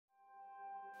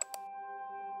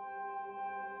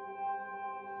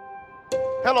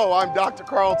Hello, I'm Dr.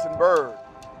 Carlton Byrd,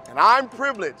 and I'm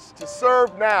privileged to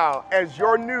serve now as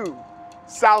your new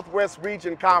Southwest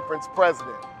Region Conference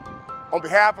President. On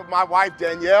behalf of my wife,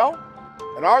 Danielle,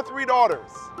 and our three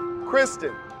daughters,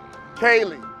 Kristen,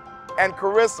 Kaylee, and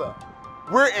Carissa,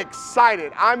 we're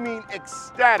excited, I mean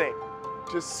ecstatic,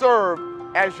 to serve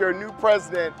as your new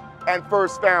president and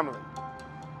first family.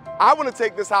 I want to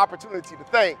take this opportunity to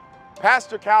thank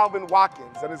Pastor Calvin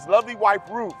Watkins and his lovely wife,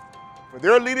 Ruth, for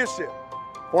their leadership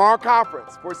for our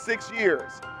conference for 6 years.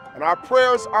 And our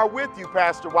prayers are with you,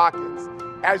 Pastor Watkins,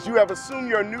 as you have assumed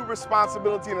your new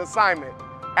responsibility and assignment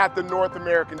at the North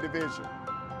American Division.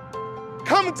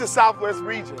 Coming to Southwest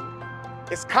Region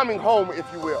is coming home, if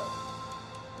you will.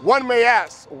 One may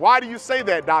ask, why do you say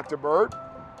that, Dr. Byrd?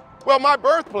 Well, my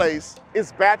birthplace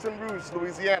is Baton Rouge,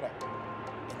 Louisiana.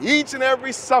 Each and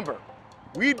every summer,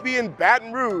 we'd be in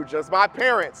Baton Rouge as my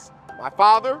parents, my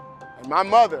father and my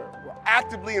mother, were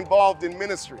actively involved in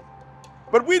ministry.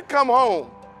 But we'd come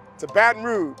home to Baton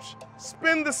Rouge,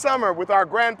 spend the summer with our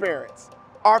grandparents,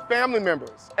 our family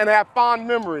members, and have fond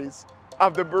memories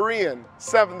of the Berean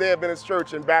Seventh-day Adventist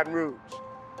Church in Baton Rouge.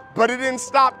 But it didn't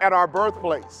stop at our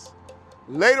birthplace.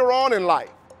 Later on in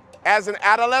life, as an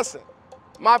adolescent,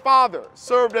 my father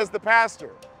served as the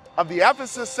pastor of the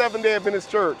Ephesus Seventh-day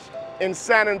Adventist Church in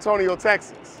San Antonio,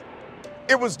 Texas.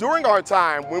 It was during our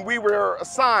time when we were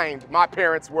assigned, my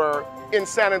parents were, in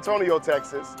San Antonio,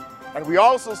 Texas, and we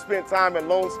also spent time at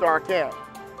Lone Star Camp,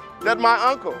 that my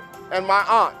uncle and my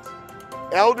aunt,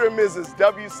 Elder and Mrs.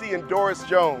 W.C. and Doris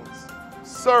Jones,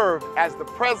 served as the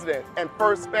president and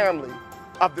first family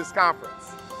of this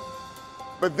conference.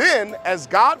 But then, as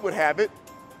God would have it,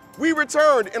 we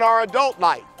returned in our adult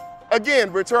life,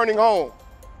 again returning home,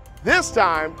 this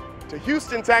time to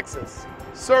Houston, Texas,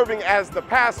 serving as the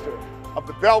pastor of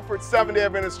the Belford Seventh-day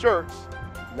Adventist Church,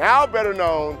 now better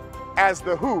known as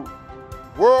the WHO,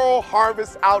 World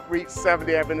Harvest Outreach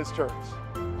Seventh-day Adventist Church.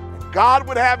 And God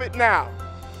would have it now,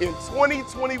 in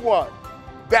 2021,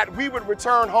 that we would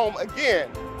return home again,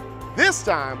 this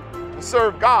time to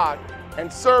serve God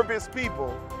and serve His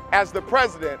people as the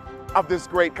president of this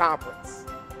great conference.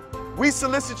 We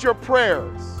solicit your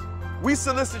prayers, we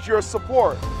solicit your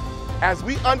support as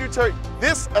we undertake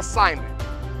this assignment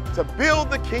to build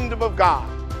the kingdom of God.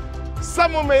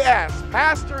 Someone may ask,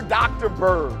 Pastor Dr.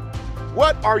 Byrd,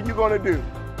 what are you going to do?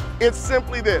 It's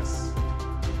simply this: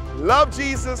 love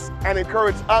Jesus and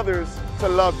encourage others to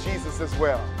love Jesus as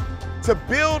well. To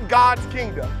build God's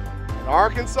kingdom in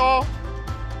Arkansas,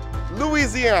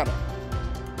 Louisiana,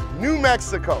 New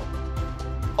Mexico,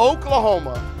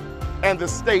 Oklahoma, and the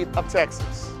state of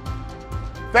Texas.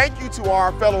 Thank you to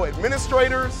our fellow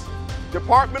administrators,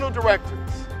 departmental directors,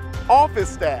 office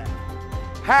staff,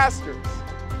 pastors,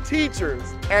 teachers,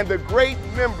 and the great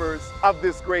members of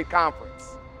this great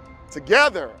conference.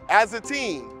 Together, as a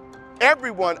team,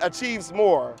 everyone achieves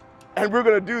more, and we're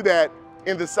going to do that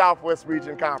in the Southwest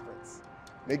Region Conference.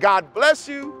 May God bless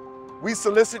you. We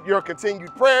solicit your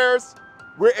continued prayers.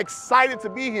 We're excited to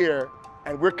be here,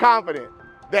 and we're confident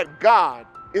that God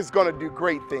is going to do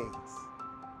great things.